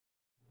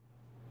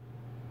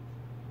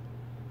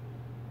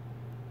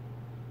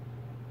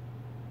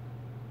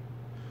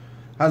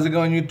How's it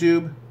going,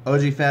 YouTube? OG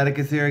Fatic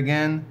is here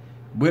again.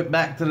 Went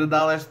back to the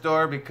dollar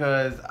store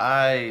because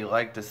I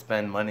like to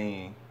spend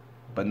money,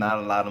 but not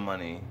a lot of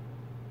money.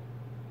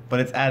 But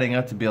it's adding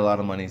up to be a lot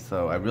of money,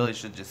 so I really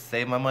should just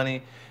save my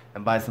money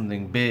and buy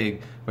something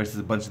big versus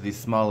a bunch of these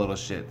small little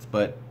shits.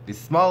 But these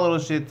small little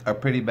shits are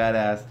pretty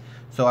badass,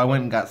 so I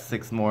went and got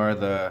 6 more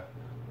of the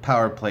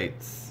power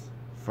plates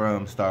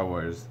from Star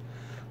Wars.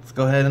 Let's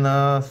go ahead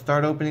and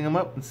start opening them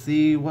up and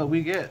see what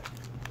we get.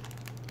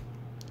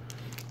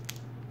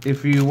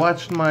 If you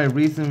watched my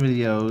recent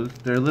videos,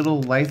 they're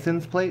little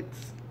license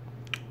plates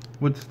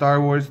with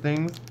Star Wars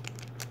things.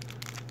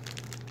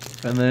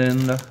 And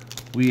then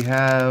we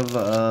have,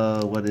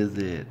 what is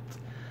it?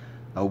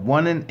 A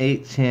 1 in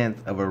 8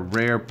 chance of a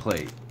rare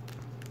plate.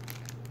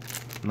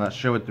 I'm not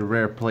sure what the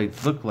rare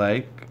plates look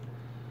like.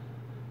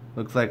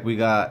 Looks like we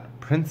got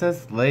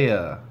Princess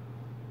Leia.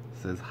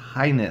 It says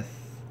Highness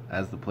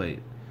as the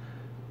plate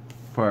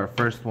for our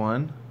first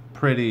one.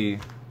 Pretty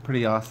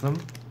awesome.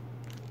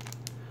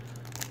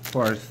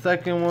 For our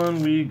second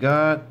one, we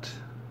got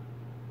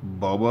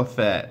Boba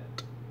Fett.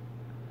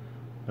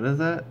 What is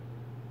that?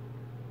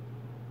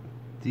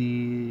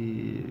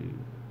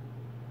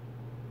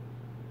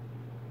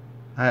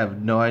 I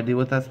have no idea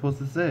what that's supposed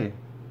to say.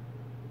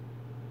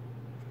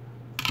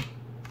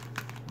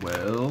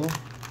 Well,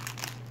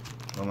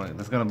 oh my,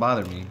 that's gonna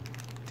bother me.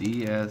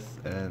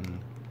 DSN.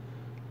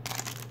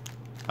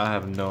 I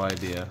have no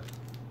idea.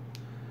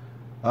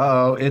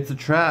 Uh-oh, it's a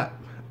trap.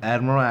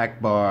 Admiral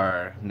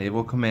Akbar,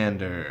 Naval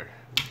Commander.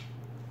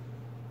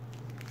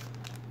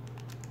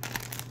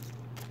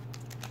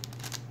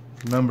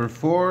 Number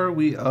 4,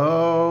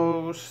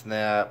 oh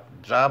snap,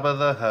 Jabba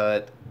the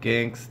Hutt,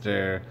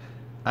 Gangster.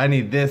 I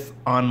need this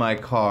on my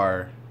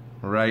car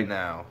right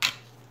now.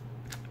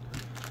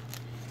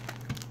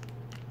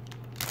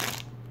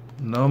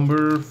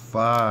 Number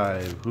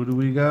 5, who do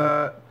we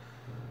got?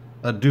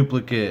 A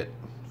duplicate.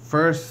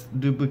 First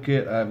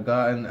duplicate I've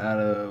gotten out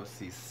of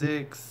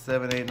C6,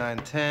 7, 8, 9,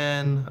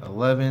 10,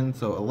 11.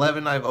 So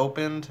 11 I've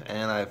opened,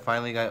 and I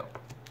finally got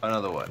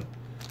another one.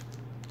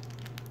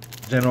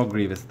 General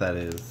Grievous, that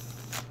is.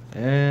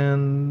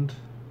 And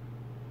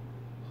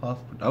oh,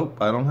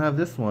 I don't have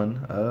this one.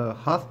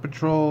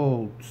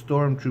 Hospital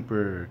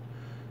Stormtrooper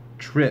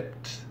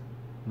tripped.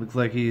 Looks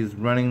like he's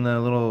running the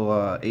little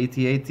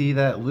AT-AT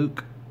that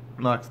Luke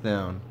knocks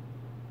down.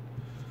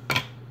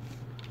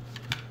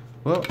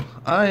 Well,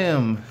 I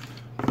am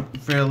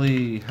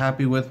fairly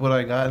happy with what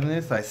I got in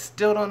this. I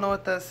still don't know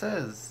what that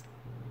says.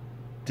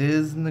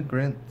 Disney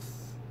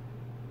Grants.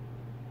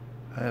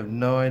 I have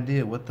no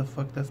idea what the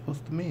fuck that's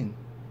supposed to mean.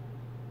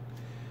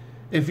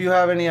 If you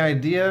have any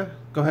idea,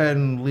 go ahead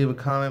and leave a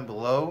comment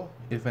below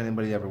if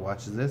anybody ever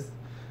watches this.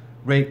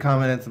 Rate,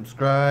 comment, and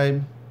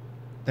subscribe.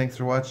 Thanks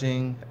for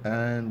watching,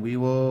 and we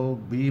will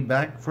be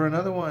back for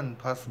another one.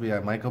 Possibly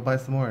I might go buy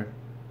some more.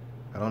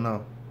 I don't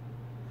know.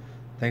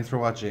 Thanks for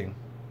watching.